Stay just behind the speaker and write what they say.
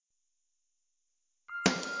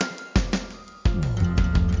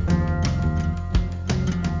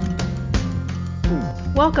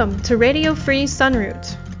Welcome to Radio Free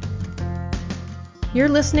Sunroot. You're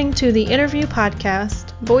listening to the interview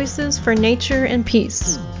podcast, Voices for Nature and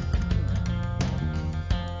Peace,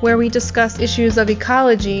 where we discuss issues of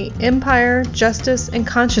ecology, empire, justice, and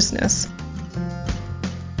consciousness.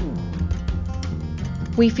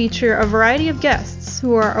 We feature a variety of guests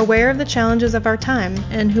who are aware of the challenges of our time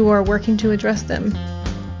and who are working to address them.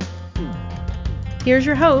 Here's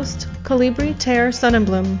your host, Colibri Ter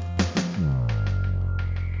Sonnenblum.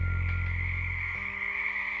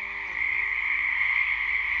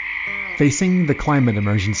 Facing the Climate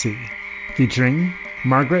Emergency, featuring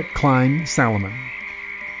Margaret Klein Salamon.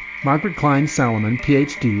 Margaret Klein Salamon,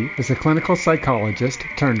 PhD, is a clinical psychologist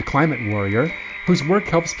turned climate warrior whose work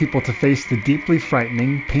helps people to face the deeply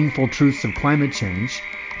frightening, painful truths of climate change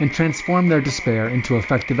and transform their despair into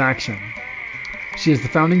effective action. She is the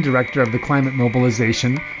founding director of the Climate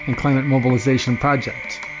Mobilization and Climate Mobilization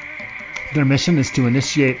Project. Their mission is to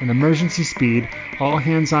initiate an emergency speed,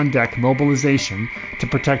 all-hands-on-deck mobilization to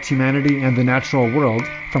protect humanity and the natural world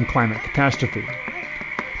from climate catastrophe.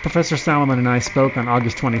 Professor Salamon and I spoke on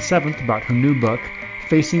August 27th about her new book,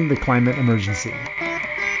 Facing the Climate Emergency.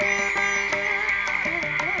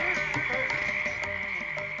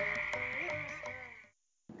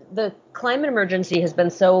 The climate emergency has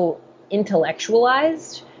been so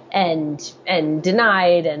intellectualized and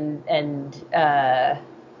denied and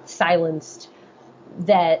silenced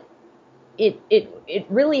that it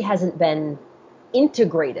really hasn't been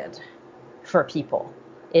integrated for people.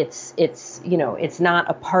 It's not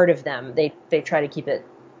a part of them. They try to keep it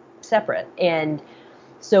separate, and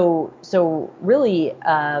so really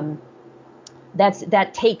that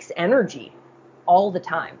takes energy all the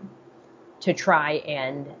time to try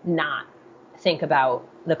and not think about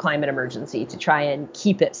the climate emergency, to try and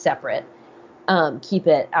keep it separate, keep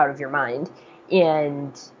it out of your mind.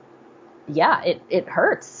 And yeah, it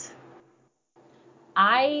hurts.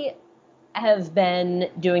 I have been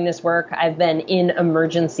doing this work. I've been in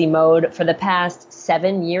emergency mode for the past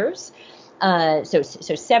 7 years. So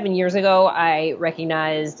 7 years ago, I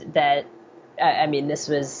recognized that, this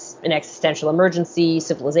was an existential emergency.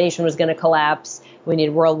 Civilization was going to collapse. We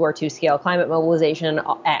needed World War II scale climate mobilization.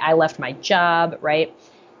 I left my job, right?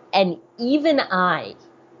 And even I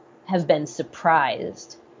have been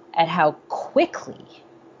surprised at how quickly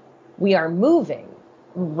we are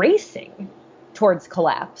racing towards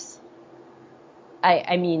collapse.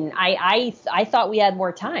 I thought we had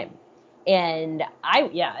more time, and I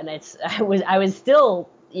was still,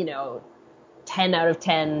 10 out of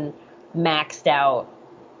 10 maxed out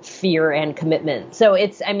fear and commitment. So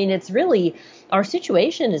it's really, our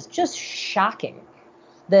situation is just shocking.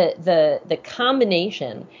 The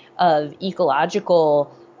combination of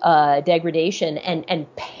ecological degradation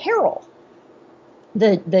and peril,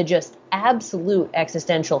 the just absolute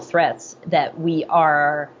existential threats that we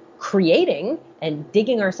are creating and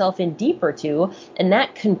digging ourselves in deeper to, and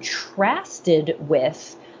that contrasted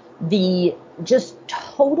with the just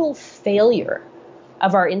total failure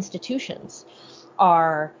of our institutions,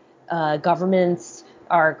 our governments,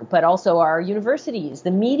 but also our universities,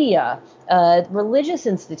 the media, religious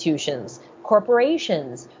institutions,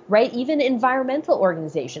 corporations, right? Even environmental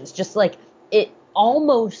organizations, just like it,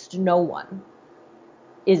 almost no one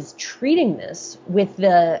is treating this with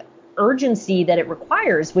the urgency that it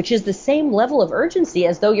requires, which is the same level of urgency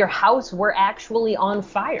as though your house were actually on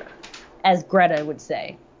fire, as Greta would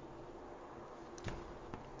say.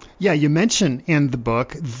 Yeah, you mention in the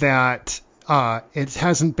book that it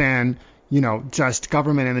hasn't been, just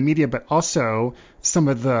government and the media, but also some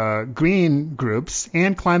of the green groups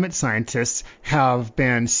and climate scientists have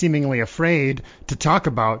been seemingly afraid to talk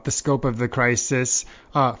about the scope of the crisis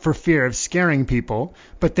for fear of scaring people.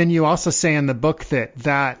 But then you also say in the book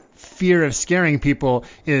that fear of scaring people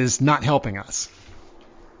is not helping us.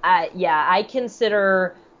 I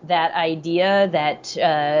consider that idea that,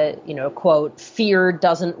 quote, fear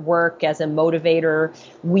doesn't work as a motivator.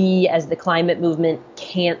 We, as the climate movement,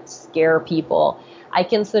 can't scare people. I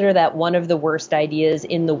consider that one of the worst ideas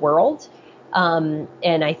in the world. And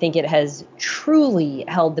I think it has truly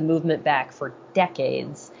held the movement back for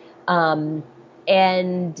decades.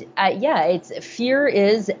 Fear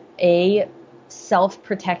is a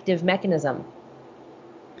self-protective mechanism.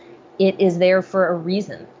 It is there for a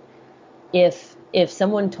reason. If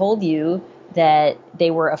someone told you that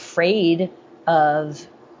they were afraid of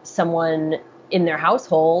someone in their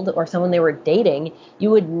household or someone they were dating,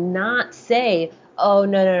 you would not say, oh,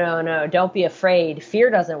 no, don't be afraid. Fear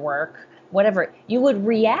doesn't work, whatever. You would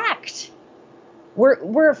react.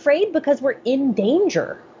 We're afraid because we're in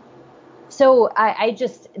danger. So I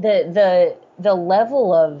just, the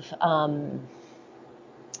level of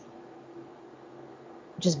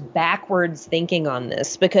just backwards thinking on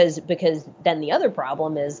this, because then the other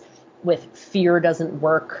problem is with fear doesn't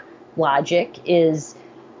work logic is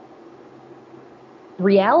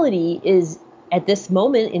reality is at this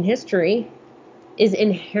moment in history is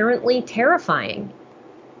inherently terrifying.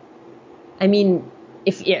 I mean,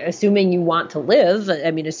 assuming you want to live,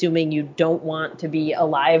 assuming you don't want to be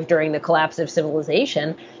alive during the collapse of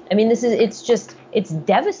civilization, it's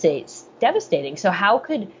devastating.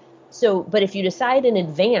 But if you decide in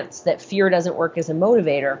advance that fear doesn't work as a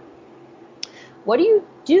motivator, what do you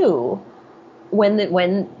do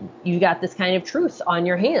when you got this kind of truth on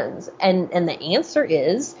your hands? And the answer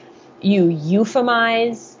is you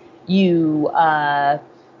euphemize, you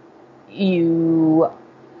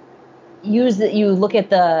look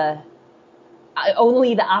at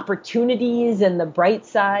only the opportunities and the bright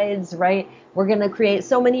sides, right? We're going to create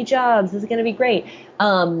so many jobs. This is going to be great.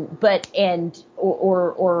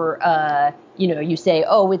 You say,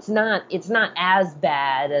 oh, it's not as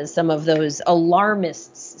bad as some of those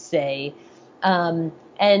alarmists say. The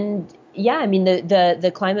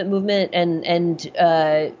climate movement and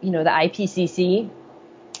the IPCC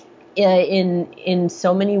in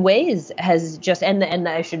so many ways has just, and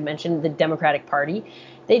I should mention the Democratic Party,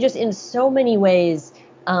 they just in so many ways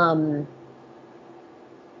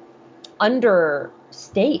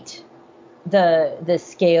understate the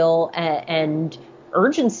scale and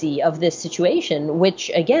urgency of this situation,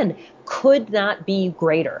 which again could not be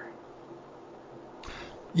greater.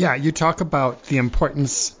 Yeah, you talk about the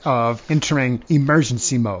importance of entering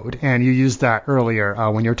emergency mode, and you used that earlier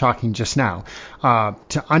when you were talking just now,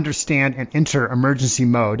 to understand and enter emergency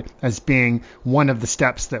mode as being one of the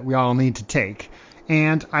steps that we all need to take.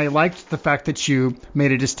 And I liked the fact that you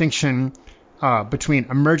made a distinction between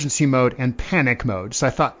emergency mode and panic mode. So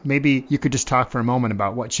I thought maybe you could just talk for a moment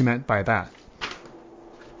about what you meant by that.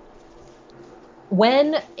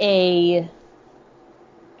 When a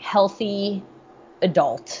healthy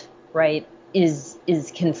adult, right, is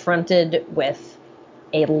confronted with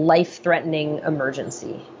a life-threatening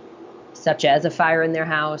emergency, such as a fire in their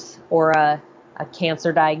house or a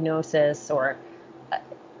cancer diagnosis, or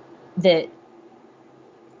that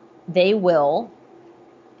they will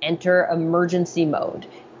enter emergency mode.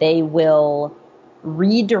 They will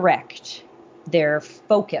redirect their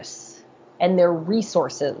focus and their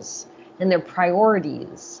resources and their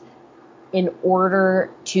priorities in order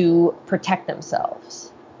to protect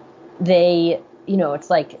themselves. It's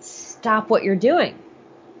like, stop what you're doing.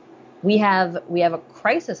 We have a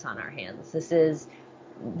crisis on our hands. This is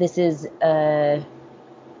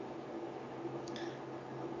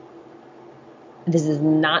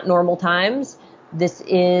not normal times. This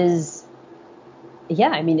is,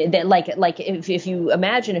 if you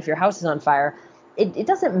imagine if your house is on fire, it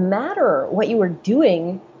doesn't matter what you were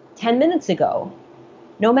doing 10 minutes ago,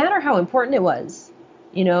 no matter how important it was,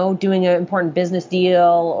 doing an important business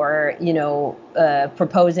deal or,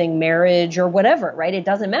 proposing marriage or whatever, right? It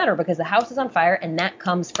doesn't matter because the house is on fire and that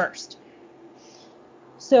comes first.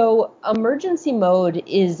 So emergency mode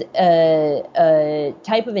is a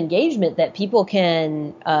type of engagement that people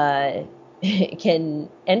can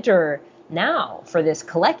enter now for this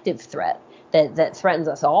collective threat that threatens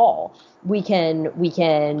us all. We can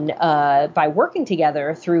by working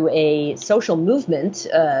together through a social movement,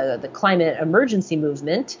 the climate emergency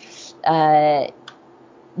movement,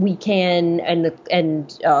 we can,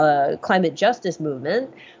 and climate justice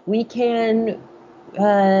movement, we can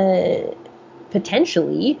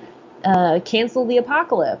potentially cancel the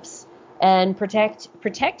apocalypse and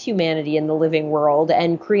protect humanity in the living world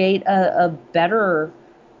and create a better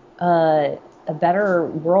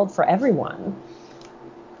world for everyone.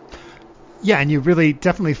 Yeah, and you really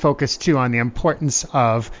definitely focus too on the importance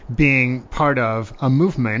of being part of a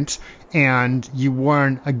movement, and you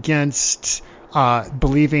warn against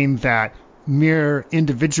believing that mere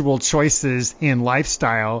individual choices in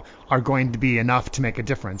lifestyle are going to be enough to make a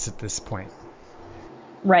difference at this point.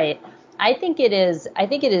 Right. I think it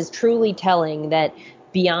is truly telling that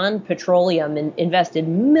Beyond Petroleum invested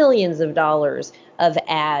millions of dollars of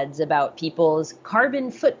ads about people's carbon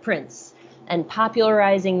footprints and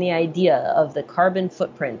popularizing the idea of the carbon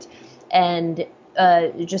footprint and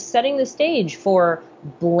just setting the stage for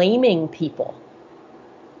blaming people.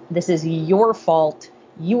 This is your fault.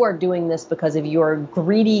 You are doing this because of your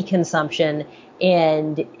greedy consumption.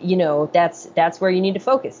 And, that's where you need to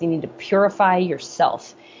focus. You need to purify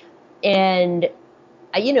yourself. And,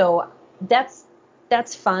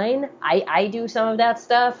 that's fine. I do some of that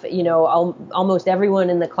stuff. Almost everyone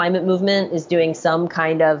in the climate movement is doing some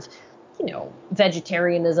kind of,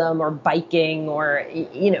 vegetarianism or biking or,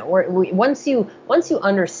 once you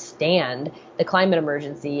understand the climate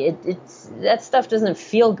emergency, it's that stuff doesn't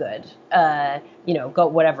feel good.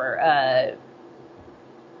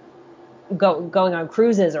 Going on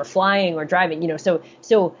cruises or flying or driving, so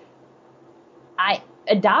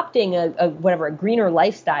adopting a greener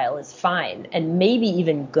lifestyle is fine and maybe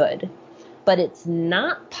even good, but it's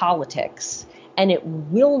not politics and it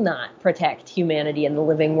will not protect humanity in the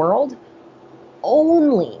living world.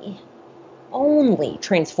 Only a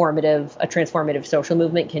transformative social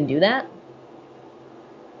movement can do that.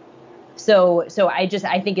 So I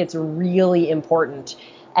think it's really important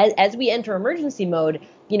as we enter emergency mode.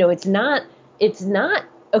 It's not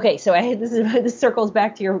okay. So this circles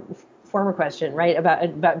back to your former question, right?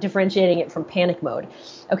 About differentiating it from panic mode.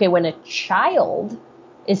 Okay, when a child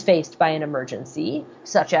is faced by an emergency,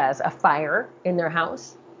 such as a fire in their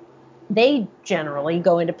house, they generally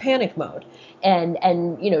go into panic mode and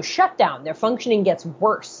shut down. Their functioning gets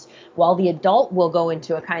worse, while the adult will go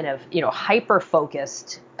into a kind of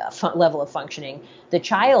hyper-focused level of functioning. The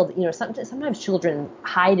child, sometimes children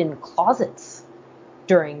hide in closets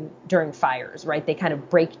during fires, right? They kind of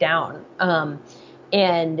break down.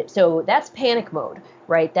 And so that's panic mode,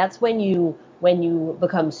 right? That's when you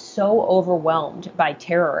become so overwhelmed by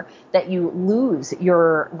terror that you lose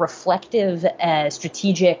your reflective,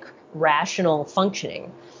 strategic, rational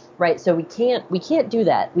functioning, right? So we can't do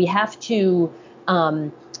that. We have to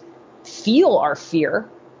feel our fear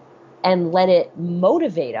and let it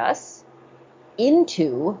motivate us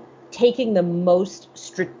into taking the most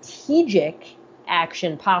strategic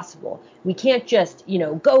action possible. We can't just,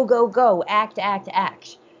 go,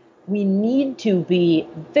 act. We need to be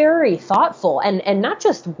very thoughtful and not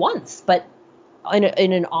just once, but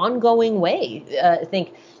in an ongoing way.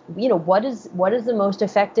 Think, what is the most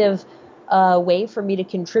effective way for me to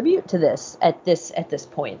contribute to this at this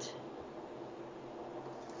point?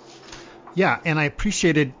 Yeah, and I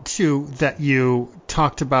appreciated too that you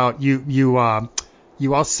talked about you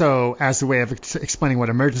also, as a way of explaining what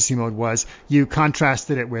emergency mode was, you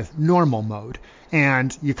contrasted it with normal mode,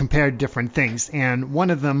 and you compared different things. And one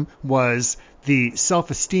of them was the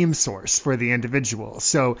self-esteem source for the individual.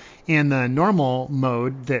 So in the normal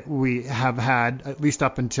mode that we have had, at least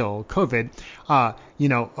up until COVID,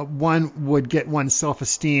 one would get one's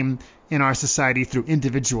self-esteem in our society through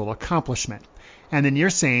individual accomplishment. And then you're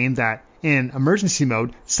saying that in emergency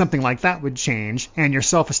mode, something like that would change, and your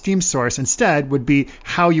self-esteem source instead would be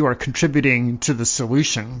how you are contributing to the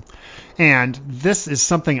solution. And this is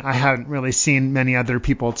something I haven't really seen many other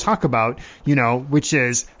people talk about, which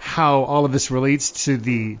is how all of this relates to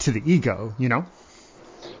the ego,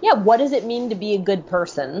 Yeah, what does it mean to be a good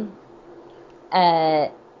person?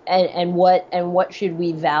 And what should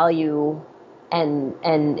we value and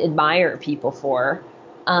admire people for?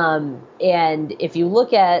 And if you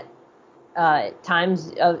look at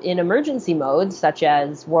times in emergency modes, such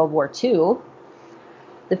as World War II,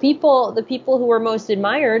 the people who were most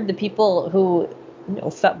admired, the people who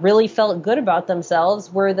really felt good about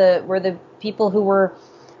themselves, were the people who were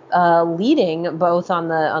leading both on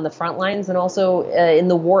the front lines and also in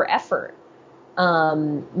the war effort.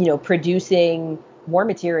 Producing war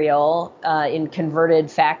material in converted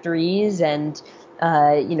factories and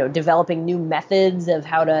developing new methods of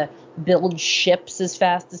how to build ships as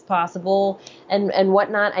fast as possible and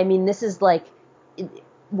whatnot. I mean, this is like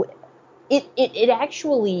it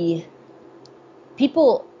actually,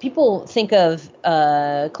 people think of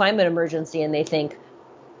climate emergency and they think,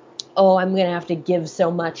 oh, I'm going to have to give so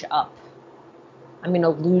much up. I'm going to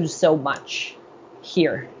lose so much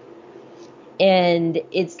here. And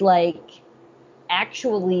it's like,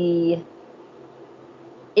 actually,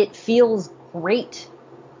 it feels great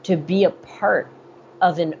to be a part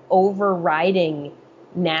of an overriding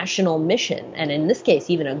national mission, and in this case,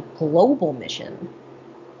 even a global mission,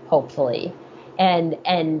 hopefully. And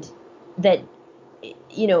that,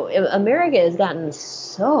 America has gotten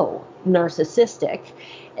so narcissistic.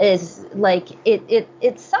 Is like,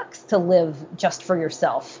 it sucks to live just for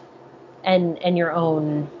yourself and your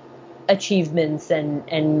own achievements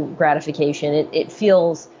and gratification. It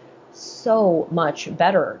feels so much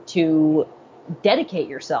better to dedicate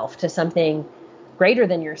yourself to something greater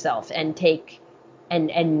than yourself and take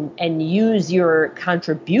and use your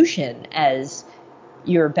contribution as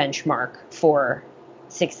your benchmark for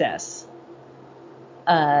success.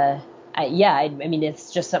 I mean,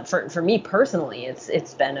 it's just for me personally,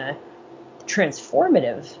 it's been a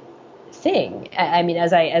transformative thing. I mean,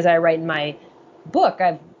 as I write in my book,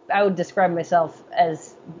 I would describe myself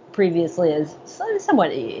as previously as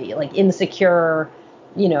somewhat like insecure,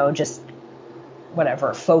 just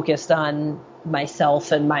whatever, focused on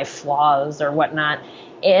myself and my flaws or whatnot.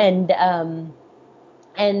 And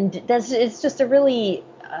it's just a really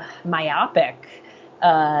myopic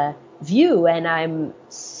view. And I'm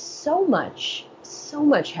so much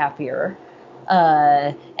happier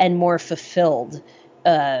and more fulfilled,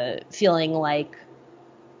 feeling like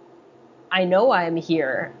I know I'm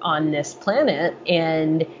here on this planet,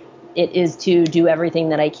 and it is to do everything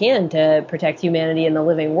that I can to protect humanity and the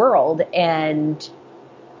living world. And,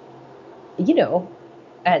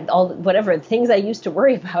 all whatever things I used to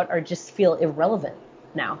worry about are just feel irrelevant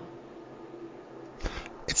now.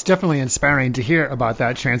 It's definitely inspiring to hear about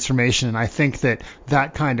that transformation. And I think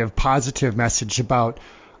that kind of positive message about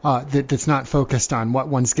that's not focused on what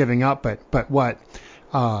one's giving up, but what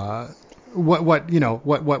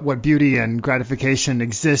beauty and gratification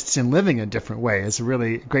exists in living a different way is a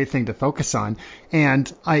really great thing to focus on.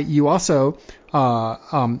 And you also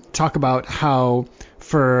talk about how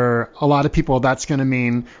for a lot of people that's going to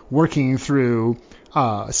mean working through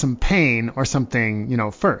some pain or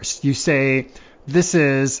something, first. You say this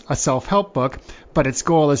is a self-help book, but its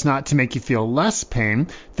goal is not to make you feel less pain.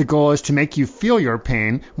 The goal is to make you feel your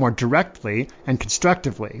pain more directly and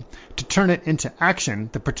constructively, to turn it into action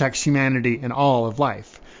that protects humanity and all of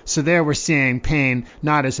life. So there we're seeing pain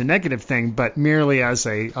not as a negative thing, but merely as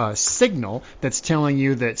a signal that's telling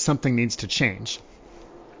you that something needs to change.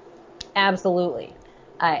 Absolutely.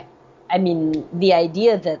 I mean, the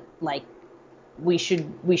idea that we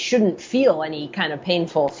shouldn't feel any kind of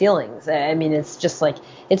painful feelings. I mean, it's just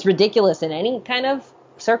it's ridiculous in any kind of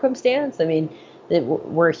circumstance. I mean,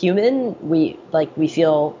 we're human. We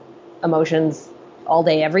feel emotions all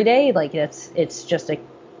day, every day. It's just a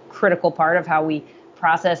critical part of how we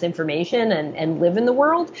process information and live in the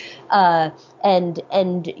world. And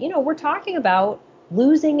we're talking about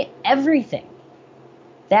losing everything.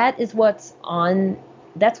 That's what's on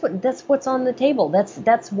the table.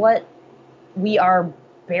 That's what we are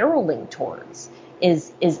barreling towards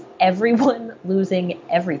is everyone losing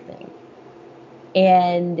everything.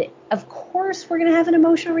 And of course we're going to have an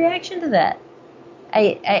emotional reaction to that.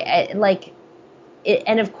 And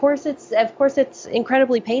of course it's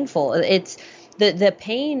incredibly painful. It's the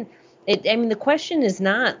pain. The question is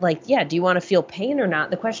not do you want to feel pain or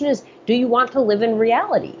not? The question is, do you want to live in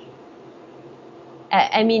reality?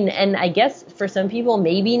 And I guess for some people,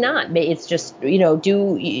 maybe not. It's just, do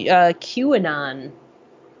QAnon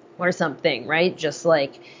or something, right? Just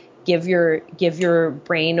give your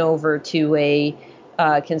brain over to a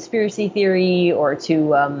conspiracy theory or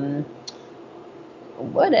to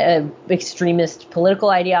extremist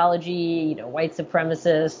political ideology, white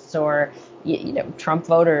supremacists or Trump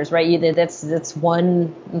voters, right? That's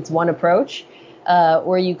one approach,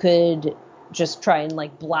 or you could just try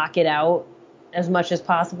and block it out as much as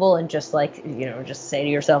possible and just just say to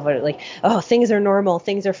yourself oh, things are normal,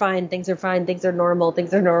 things are fine, things are fine, things are normal,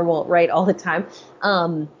 right, all the time.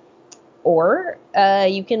 Or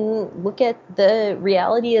you can look at the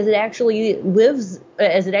reality as it actually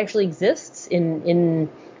exists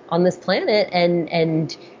on this planet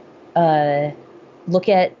and look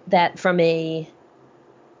at that from a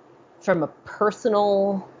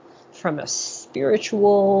personal, from a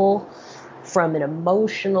spiritual, from an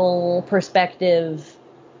emotional perspective,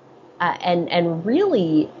 and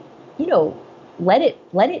really, let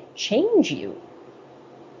it change you.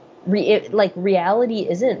 Reality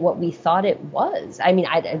isn't what we thought it was. I mean,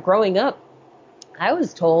 growing up, I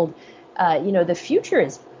was told, the future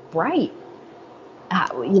is bright.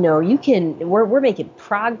 We're making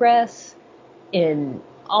progress in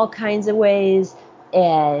all kinds of ways,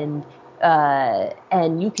 and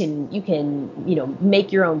you can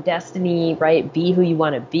make your own destiny, right? Be who you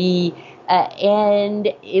want to be. And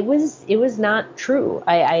it was not true.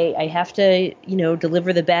 I have to,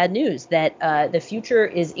 deliver the bad news that the future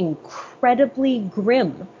is incredibly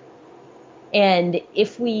grim. And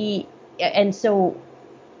so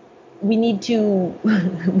we need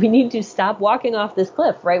to stop walking off this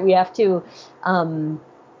cliff, right? We have to,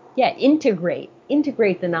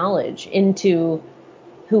 integrate the knowledge into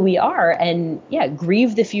who we are, and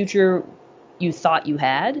grieve the future you thought you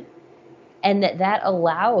had, and that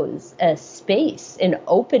allows a space, an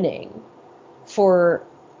opening for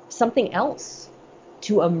something else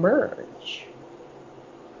to emerge.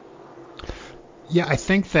 Yeah, I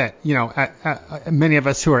think that, many of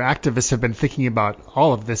us who are activists have been thinking about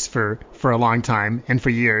all of this for a long time and for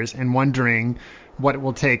years, and wondering what it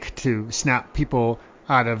will take to snap people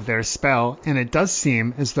out of their spell. And it does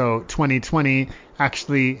seem as though 2020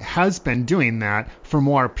 actually has been doing that for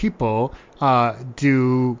more people,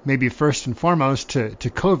 due maybe first and foremost to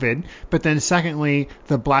COVID. But then secondly,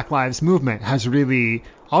 the Black Lives Movement has really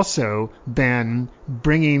also been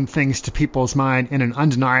bringing things to people's mind in an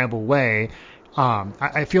undeniable way.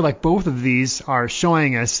 I feel like both of these are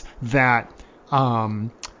showing us that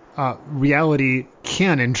reality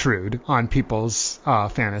can intrude on people's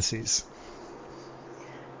fantasies.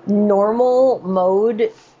 Normal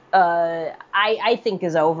mode, I think,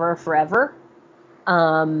 is over forever.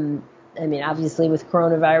 I mean, obviously with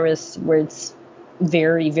coronavirus, where it's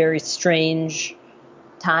very, very strange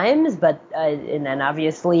times, but and then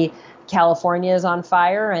obviously California is on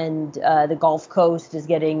fire, and the Gulf Coast is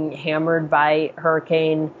getting hammered by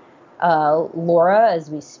Hurricane Laura as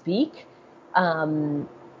we speak. I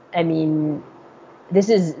mean, this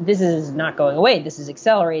is not going away. This is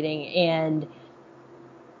accelerating, and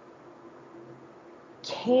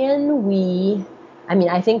can we? I mean,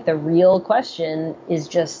 I think the real question is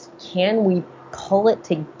just, can we pull it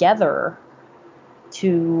together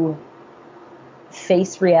to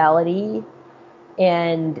face reality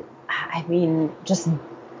and, I mean, just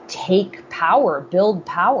take power, build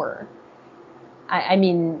power? I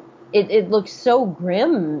mean, it looks so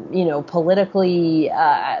grim, you know, politically,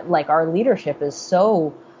 like our leadership is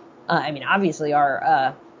so, I mean, obviously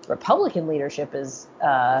our Republican leadership is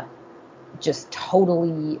just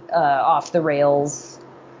totally off the rails,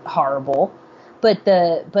 horrible. But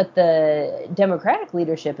the Democratic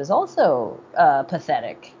leadership is also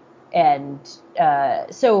pathetic, and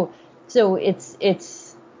so it's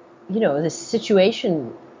you know, the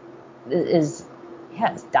situation is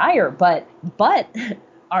it's dire. But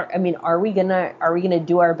are we gonna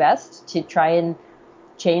do our best to try and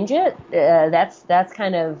change it? That's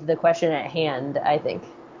kind of the question at hand, I think.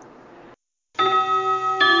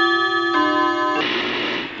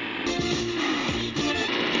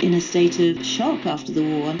 In a state of shock after the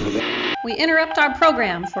war. We interrupt our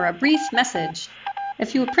program for a brief message.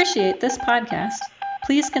 If you appreciate this podcast,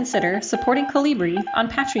 please consider supporting Colibri on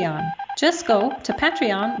Patreon. Just go to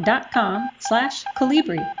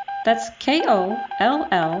patreon.com/Colibri. That's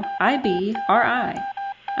KOLLIBRI.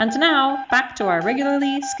 And now, back to our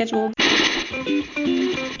regularly scheduled...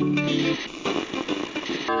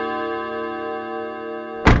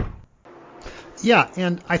 Yeah,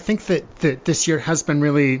 and I think that this year has been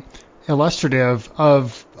really illustrative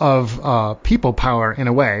of people power in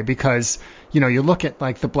a way, because, you know, you look at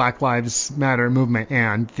like the Black Lives Matter movement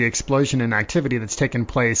and the explosion in activity that's taken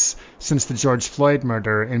place since the George Floyd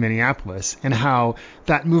murder in Minneapolis, and how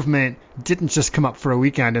that movement didn't just come up for a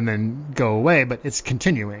weekend and then go away, but it's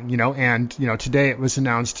continuing, you know. And, you know, today it was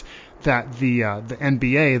announced that the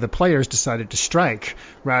NBA, the players, decided to strike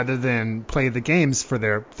rather than play the games for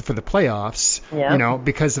the playoffs, you know,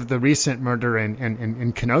 because of the recent murder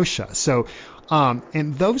in Kenosha. So,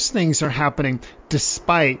 and those things are happening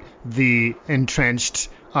despite the entrenched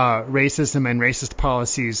racism and racist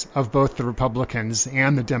policies of both the Republicans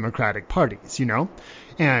and the Democratic parties, you know,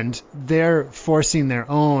 and they're forcing their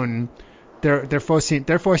own. They're forcing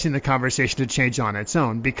the conversation to change on its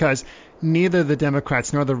own, because neither the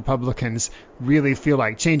Democrats nor the Republicans really feel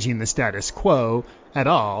like changing the status quo at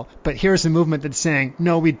all. But here's a movement that's saying,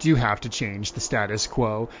 no, we do have to change the status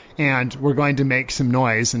quo, and we're going to make some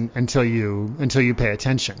noise until you pay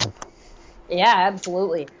attention. Yeah,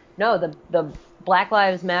 absolutely. No, the Black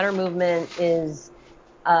Lives Matter movement is,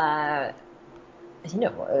 an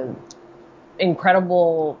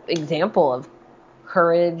incredible example of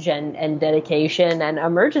courage and dedication and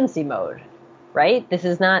emergency mode, right? This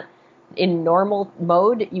is not, in normal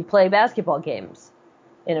mode, you play basketball games.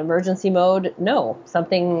 In emergency mode, no,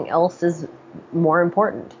 something else is more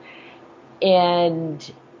important.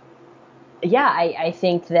 And yeah, I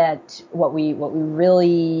think that what we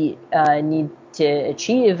really need to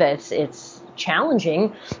achieve, it's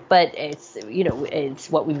challenging, but it's, you know, it's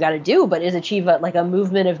what we've got to do, but is achieve a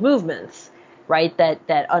movement of movements, right?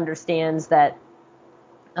 That understands that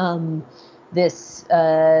this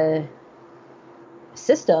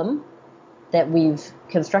system that we've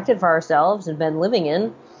constructed for ourselves and been living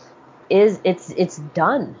in it's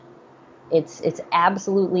done. It's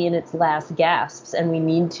absolutely in its last gasps, and we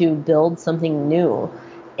need to build something new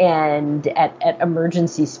and at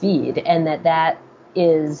emergency speed. And that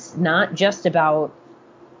is not just about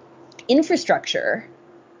infrastructure,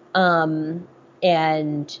 but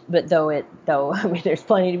though I mean, there's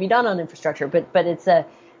plenty to be done on infrastructure, but it's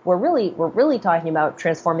we're really talking about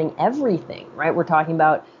transforming everything, right? We're talking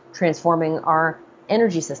about transforming our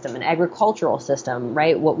energy system, an agricultural system,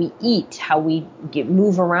 right? What we eat, how we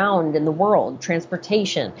move around in the world,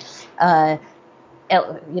 transportation, the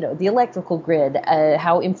electrical grid,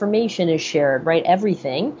 how information is shared, right?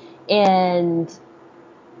 Everything. And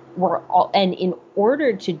in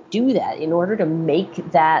order to do that, in order to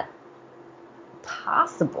make that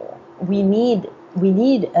possible, we need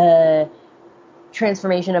a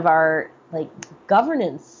transformation of our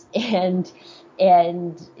governance and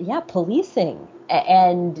policing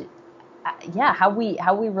and how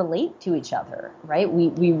we relate to each other, right?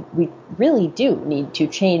 We really do need to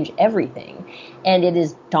change everything, and it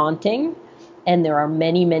is daunting, and there are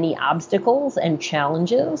many obstacles and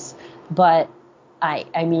challenges, but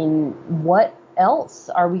I mean, what else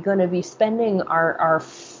are we going to be spending our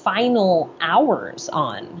final hours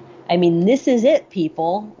on? I mean, this is it,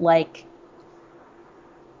 people.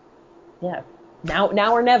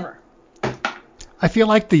 Now or never. I feel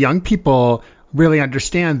like the young people really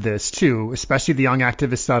understand this too, especially the young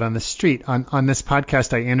activists out on the street. On this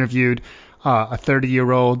podcast, I interviewed a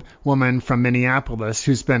 30-year-old woman from Minneapolis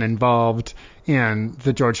who's been involved in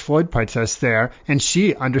the George Floyd protests there, and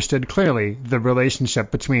she understood clearly the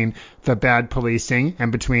relationship between the bad policing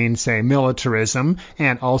and between, say, militarism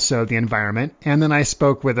and also the environment. And then I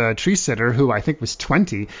spoke with a tree sitter who I think was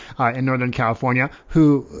 20 in Northern California,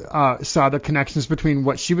 who saw the connections between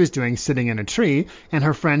what she was doing sitting in a tree and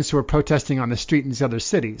her friends who were protesting on the street in these other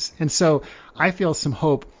cities. And so I feel some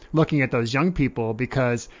hope looking at those young people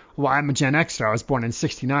because, well, I'm a Gen Xer. I was born in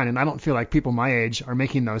 '69, and I don't feel like people my age are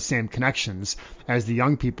making those same connections as the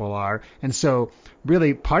young people are. And so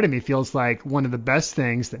really part of me feels like one of the best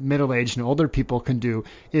things that middle-aged and older people can do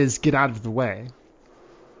is get out of the way.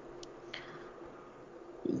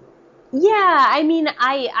 Yeah, I mean,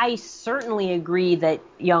 I certainly agree that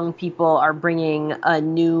young people are bringing a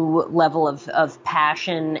new level of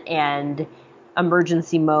passion and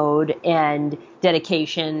emergency mode and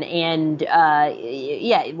dedication and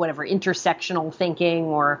intersectional thinking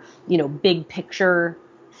or big picture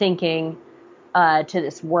thinking to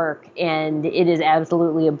this work, and it is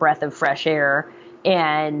absolutely a breath of fresh air.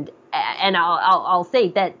 And I'll say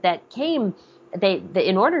that came. They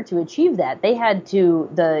in order to achieve that, they had to,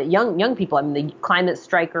 the young people, I mean the climate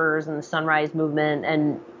strikers and the Sunrise Movement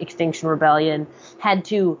and Extinction Rebellion had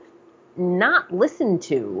to not listen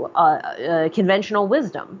to conventional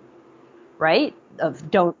wisdom, right? Of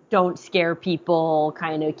don't scare people,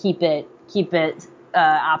 kind of keep it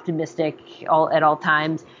optimistic at all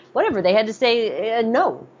times. Whatever, they had to say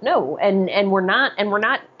no, and we're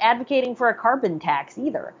not advocating for a carbon tax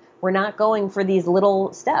either. We're not going for these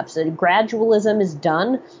little steps. Gradualism is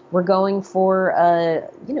done. We're going for a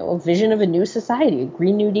vision of a new society, a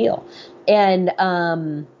Green New Deal, and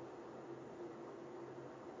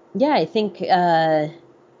I think I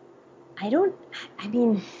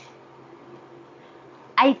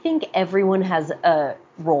think everyone has a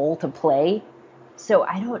role to play. So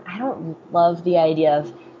I don't love the idea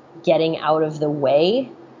of getting out of the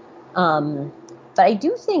way. But I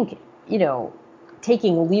do think,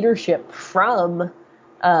 taking leadership from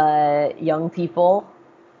young people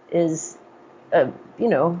is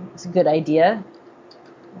it's a good idea.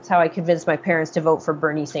 That's how I convinced my parents to vote for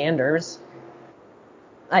Bernie Sanders.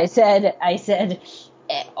 I said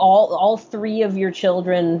all three of your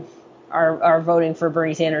children are voting for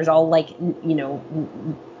Bernie Sanders. All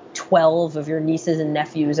 12 of your nieces and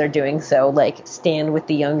nephews are doing so. Stand with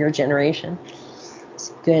the younger generation.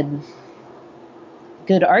 It's good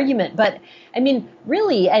argument. But I mean,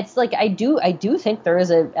 really, it's I do think there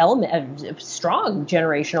is a strong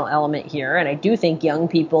generational element here, and I do think young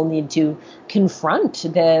people need to confront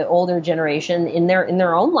the older generation in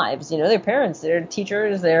their own lives. Their parents, their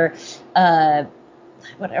teachers, their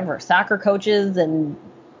soccer coaches, and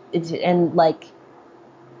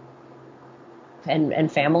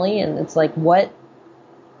family, and it's what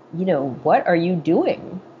are you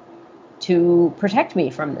doing to protect me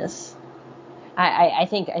from this? I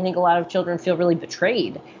think a lot of children feel really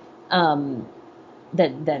betrayed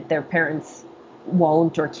that their parents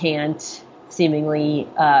won't or can't seemingly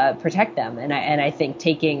protect them, and I think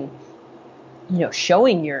taking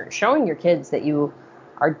showing your kids that you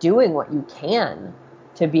are doing what you can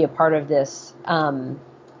to be a part of this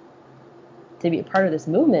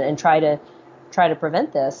movement and try to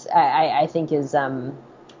prevent this, I think is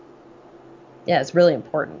it's really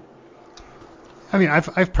important. I mean,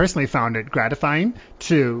 I've personally found it gratifying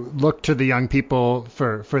to look to the young people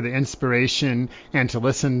for the inspiration and to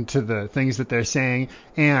listen to the things that they're saying.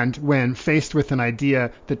 And when faced with an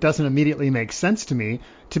idea that doesn't immediately make sense to me,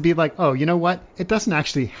 to be like, oh, you know what? It doesn't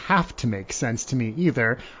actually have to make sense to me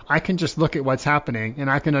either. I can just look at what's happening and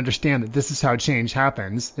I can understand that this is how change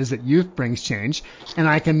happens, is that youth brings change. And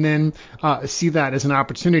I can then see that as an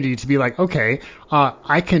opportunity to be like, okay,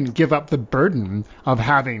 I can give up the burden of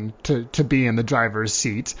having to be in the driver's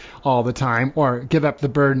seat all the time, or give up the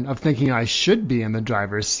burden of thinking I should be in the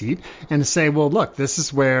driver's seat, and say, well, look, this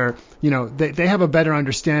is where, they have a better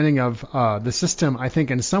understanding of the system, I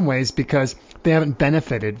think, in some ways, because they haven't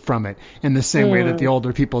benefited from it in the same way that the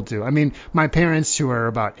older people do. I mean, my parents, who are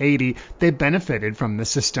about 80, they benefited from the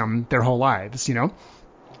system their whole lives,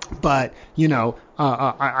 But,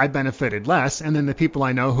 I benefited less. And then the people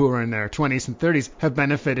I know who are in their 20s and 30s have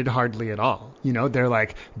benefited hardly at all. They're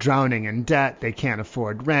like drowning in debt. They can't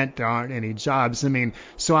afford rent. There aren't any jobs. I mean,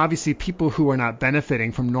 so obviously people who are not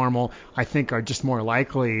benefiting from normal, I think, are just more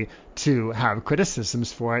likely to have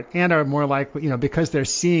criticisms for it, and are more likely, because they're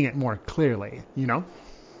seeing it more clearly,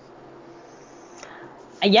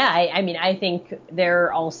 Yeah, I mean, I think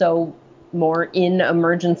they're also more in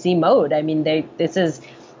emergency mode. I mean, they're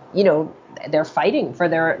fighting for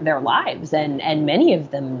their lives, and many of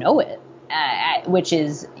them know it, which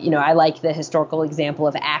is, I like the historical example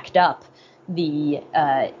of ACT UP, the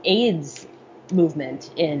AIDS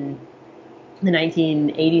movement in the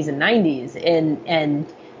 1980s and 90s, and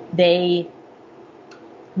they,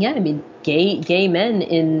 I mean, gay men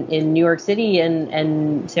in New York City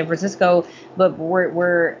and San Francisco, but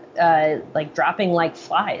were like dropping like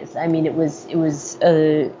flies. I mean, it was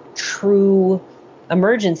a true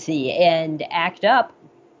emergency. And ACT UP,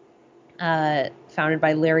 founded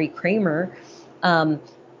by Larry Kramer,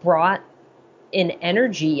 brought in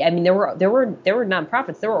energy. I mean, there were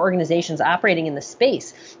nonprofits, there were organizations operating in the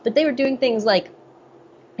space, but they were doing things like,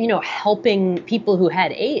 helping people who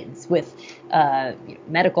had AIDS with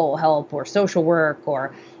medical help or social work,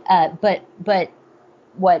 or but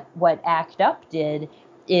what ACT UP did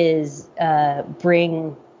is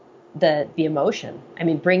bring the emotion. I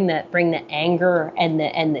mean, bring the anger and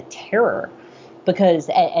the terror, because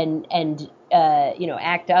ACT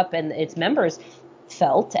UP and its members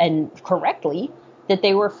felt, and correctly, that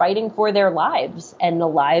they were fighting for their lives and the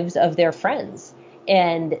lives of their friends,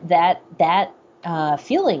 and that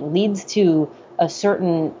feeling leads to a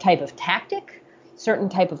certain type of tactic, certain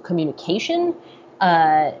type of communication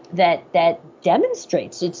that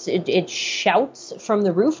demonstrates, it shouts from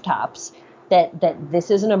the rooftops that this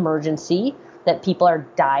is an emergency, that people are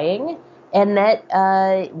dying, and that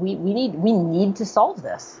we need to solve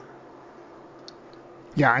this.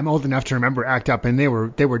 Yeah, I'm old enough to remember ACT UP, and they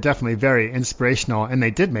were definitely very inspirational, and they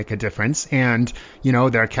did make a difference. And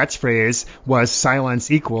their catchphrase was "Silence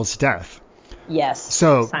equals death." Yes.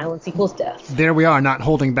 So silence equals death. There we are, not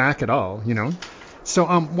holding back at all. So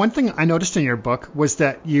one thing I noticed in your book was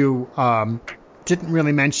that you didn't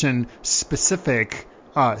really mention specific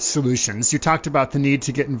solutions. You talked about the need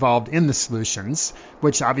to get involved in the solutions,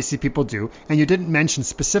 which obviously people do, and you didn't mention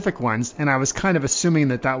specific ones, and I was kind of assuming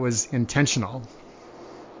that was intentional.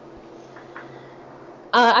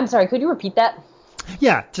 I'm sorry, could you repeat that?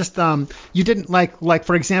 Yeah, just you didn't like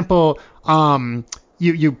for example,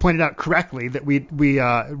 you pointed out correctly that we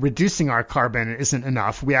reducing our carbon isn't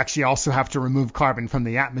enough. We actually also have to remove carbon from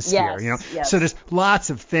the atmosphere. Yes. So there's lots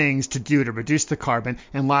of things to do to reduce the carbon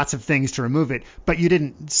and lots of things to remove it, but you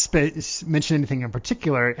didn't mention anything in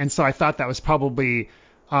particular, and so I thought that was probably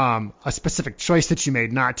a specific choice that you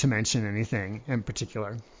made not to mention anything in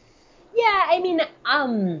particular. Yeah, I mean,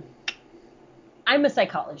 I'm a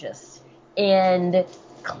psychologist, and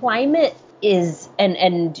climate is,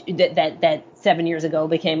 and that 7 years ago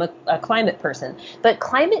became a climate person, but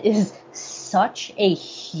climate is such a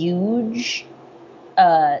huge,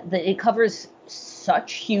 it covers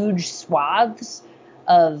such huge swaths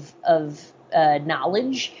of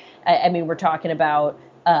knowledge. I mean, we're talking about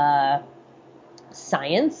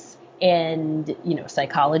science, and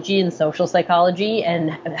psychology and social psychology, and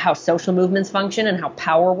how social movements function, and how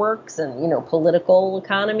power works, and political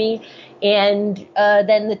economy, and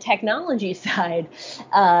then the technology side,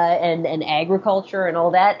 and agriculture and all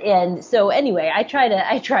that. And so anyway, I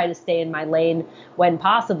try to stay in my lane when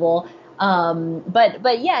possible.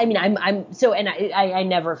 But yeah, I mean, I'm so, and I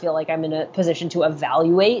never feel like I'm in a position to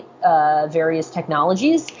evaluate various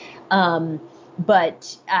technologies.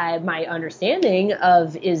 But my understanding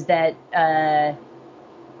is that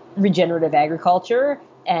regenerative agriculture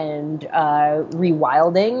and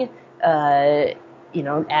rewilding,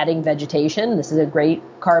 adding vegetation, this is a great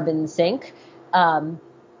carbon sink.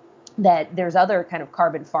 That there's other kind of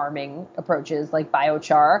carbon farming approaches like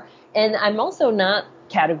biochar. And I'm also not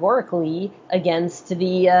categorically against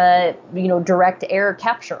the direct air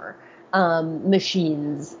capture.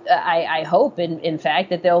 machines. I hope, in fact,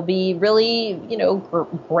 that there'll be really,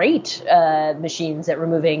 great machines at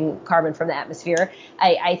removing carbon from the atmosphere.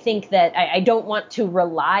 I think that I don't want to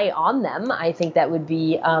rely on them. I think that would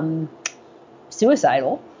be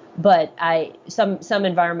suicidal. But some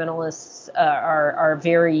environmentalists are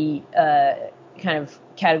very kind of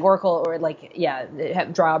categorical, or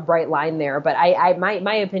draw a bright line there. But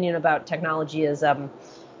my opinion about technology is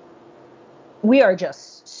we are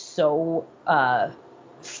just so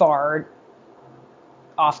far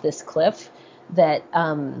off this cliff that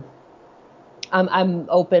I'm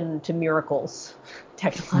open to miracles,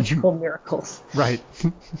 technological miracles. Right.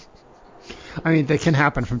 I mean, they can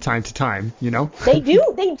happen from time to time, They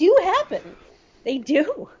do happen. They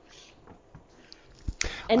do.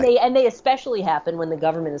 And they especially happen when the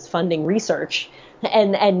government is funding research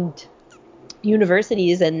and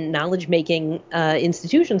universities and knowledge-making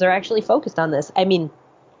institutions are actually focused on this. I mean,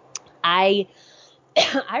 I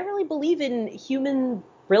really believe in human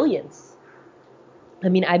brilliance. I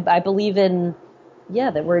mean, I believe in,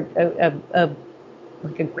 that we're a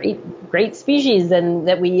great species, and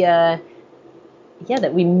that we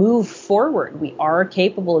that we move forward. We are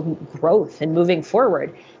capable of growth and moving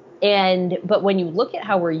forward. But when you look at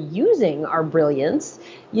how we're using our brilliance,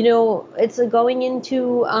 it's going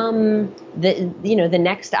into the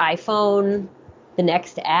next iPhone, the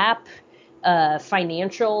next app,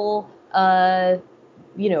 financial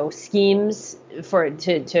schemes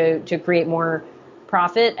to create more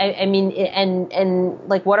profit. I mean, and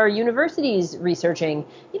like, what are universities researching?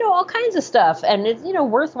 All kinds of stuff, and it's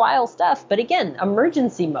worthwhile stuff. But again,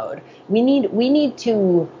 emergency mode. We need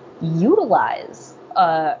to utilize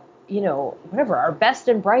whatever, our best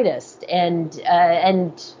and brightest, and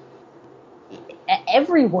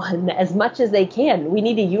everyone as much as they can. We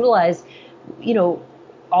need to utilize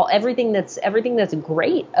everything that's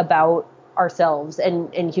great about ourselves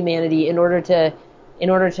and humanity in order to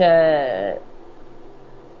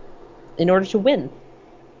win.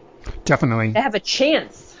 Definitely. To have a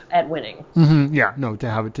chance at winning. Mm-hmm. Yeah, no,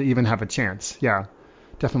 to even have a chance. Yeah,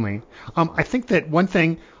 definitely. I think that one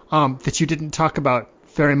thing that you didn't talk about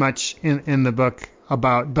very much in the book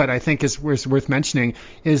but I think is worth mentioning,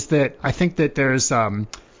 is that I think that there's an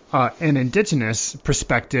indigenous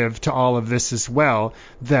perspective to all of this as well,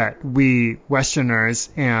 that we Westerners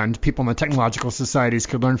and people in the technological societies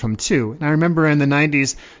could learn from too. And I remember in the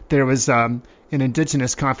 90s there was an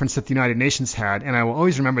indigenous conference that the United Nations had, and I will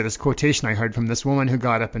always remember this quotation I heard from this woman who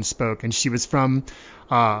got up and spoke, and she was from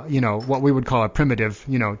what we would call a primitive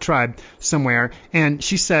tribe somewhere, and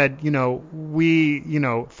she said, we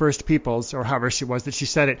First Peoples, or however she was that she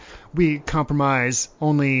said it, we comprise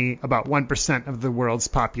only about 1% of the world's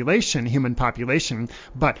population, human population,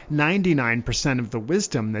 but 99% of the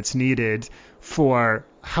wisdom that's needed for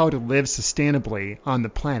how to live sustainably on the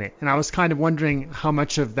planet. And I was kind of wondering how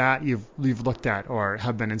much of that you've looked at or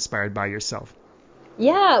have been inspired by yourself.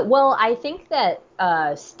 Yeah, well, I think that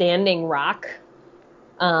Standing Rock,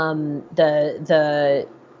 the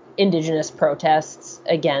indigenous protests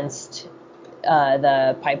against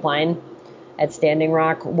the pipeline at Standing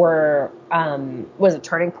Rock was a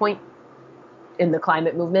turning point in the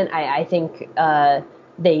climate movement. I think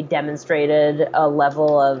they demonstrated a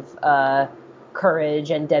level of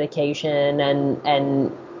courage and dedication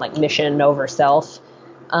and like mission over self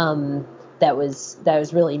that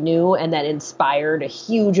was really new, and that inspired a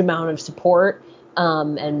huge amount of support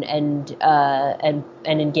and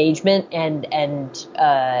engagement, and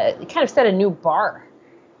it kind of set a new bar.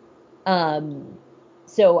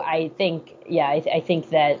 So I think I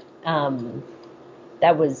think that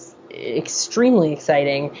that was extremely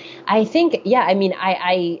exciting. I think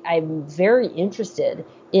I'm very interested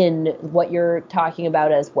in what you're talking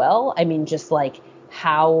about as well. I mean, just like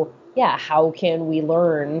how can we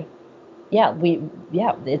learn?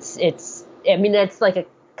 It's I mean, that's like a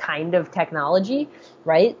kind of technology,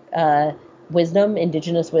 right? Wisdom,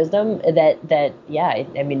 indigenous wisdom that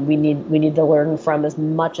I mean, we need to learn from as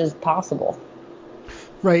much as possible.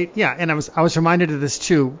 Right. Yeah. And I was reminded of this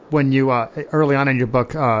too when you early on in your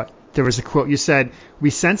book there was a quote. You said,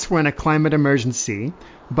 "We sense we're in a climate emergency,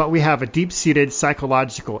 but we have a deep-seated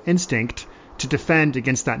psychological instinct to defend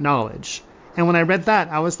against that knowledge." And when I read that,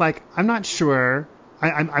 I was like, I'm not sure.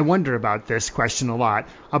 I wonder about this question a lot,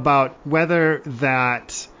 about whether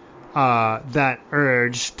that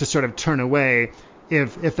urge to sort of turn away,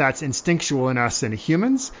 if that's instinctual in us and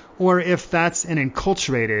humans, or if that's an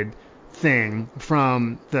enculturated thing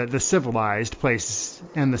from the civilized places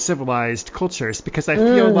and the civilized cultures, because I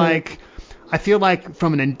feel like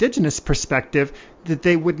from an indigenous perspective that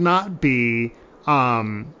they would not be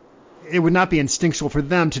it would not be instinctual for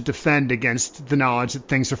them to defend against the knowledge that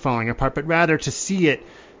things are falling apart, but rather to see it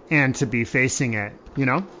and to be facing it, you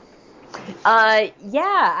know?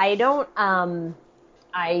 Yeah, I don't,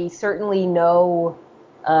 I certainly know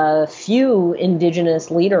a few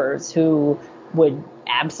indigenous leaders who would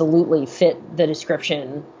absolutely fit the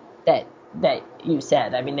description that you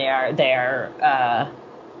said. I mean, they are,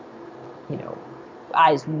 you know,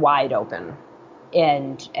 eyes wide open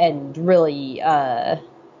and really,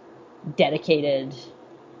 dedicated.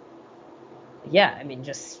 Yeah, I mean,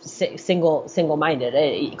 just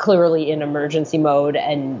single-minded, clearly in emergency mode,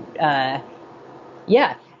 and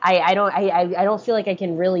yeah, I don't feel like I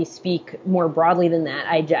can really speak more broadly than that.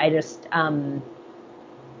 I just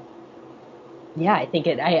yeah, I think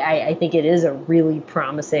it is a really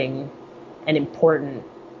promising and important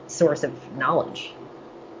source of knowledge.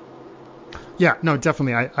 Yeah, no,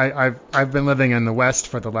 definitely. I've been living in the West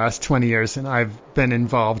for the last 20 years, and I've been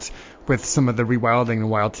involved with some of the rewilding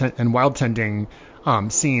and wild tending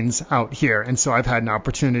scenes out here, and so I've had an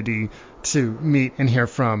opportunity to meet and hear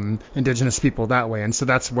from indigenous people that way, and so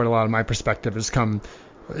that's where a lot of my perspective has come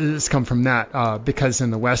from that. Because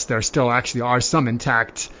in the West there still actually are some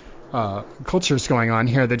intact cultures going on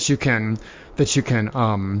here that you can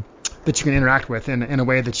interact with in a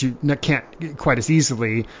way that you can't quite as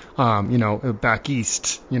easily, back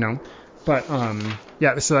east, But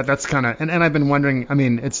yeah, so that's kind of, and I've been wondering. I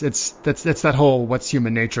mean, it's that whole what's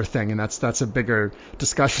human nature thing, and that's a bigger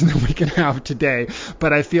discussion that we can have today.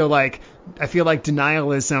 But I feel like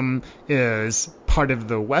denialism is part of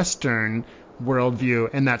the Western worldview,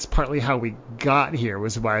 and that's partly how we got here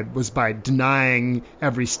was by denying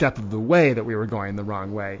every step of the way that we were going the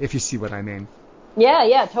wrong way. If you see what I mean.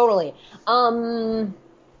 Yeah, totally.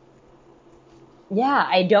 Yeah,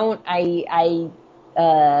 I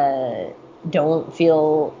don't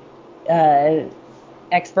feel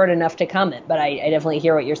expert enough to comment, but I definitely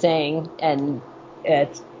hear what you're saying, and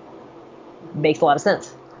it makes a lot of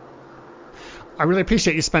sense. I really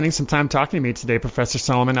appreciate you spending some time talking to me today, Professor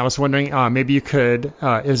Solomon. I was wondering, maybe you could,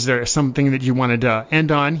 is there something that you wanted to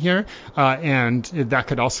end on here? And that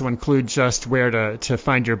could also include just where to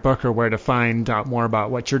find your book or where to find out more about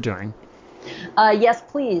what you're doing. Yes,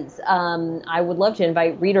 please. I would love to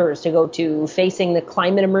invite readers to go to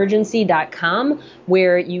facingtheclimateemergency.com,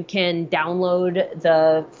 where you can download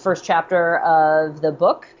the first chapter of the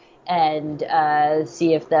book and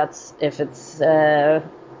see if it's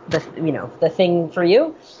the thing for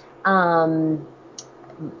you. My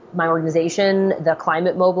organization, the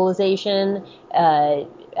Climate Mobilization, at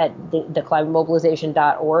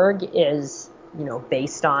theclimatemobilization.org, is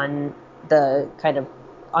based on the kind of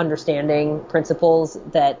understanding principles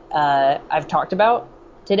that I've talked about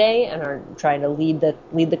today, and are trying to lead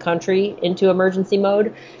the country into emergency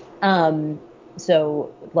mode.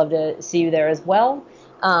 So love to see you there as well.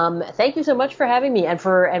 Thank you so much for having me and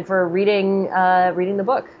for reading the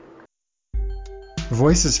book.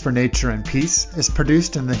 Voices for Nature and Peace is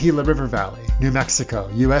produced in the Gila River Valley, New Mexico,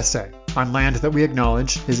 USA, on land that we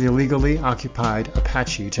acknowledge is illegally occupied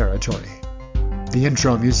Apache territory. The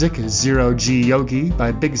intro music is Zero G Yogi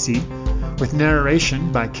by Big Z, with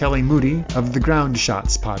narration by Kelly Moody of the Ground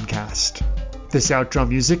Shots podcast. This outro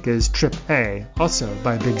music is Trip A, also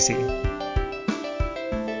by Big Z.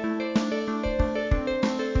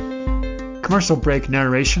 Commercial break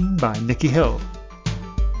narration by Nikki Hill.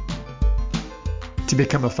 To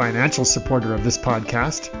become a financial supporter of this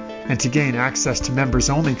podcast and to gain access to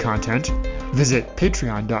members-only content, visit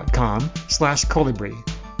patreon.com/Kolibri,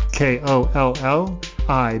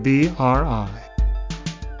 KOLLIBRI.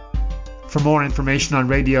 For more information on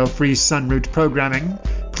Radio Free Sunroot programming,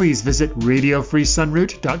 please visit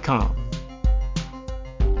radiofreesunroot.com.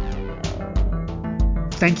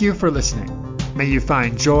 Thank you for listening. May you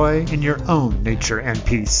find joy in your own nature and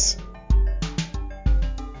peace.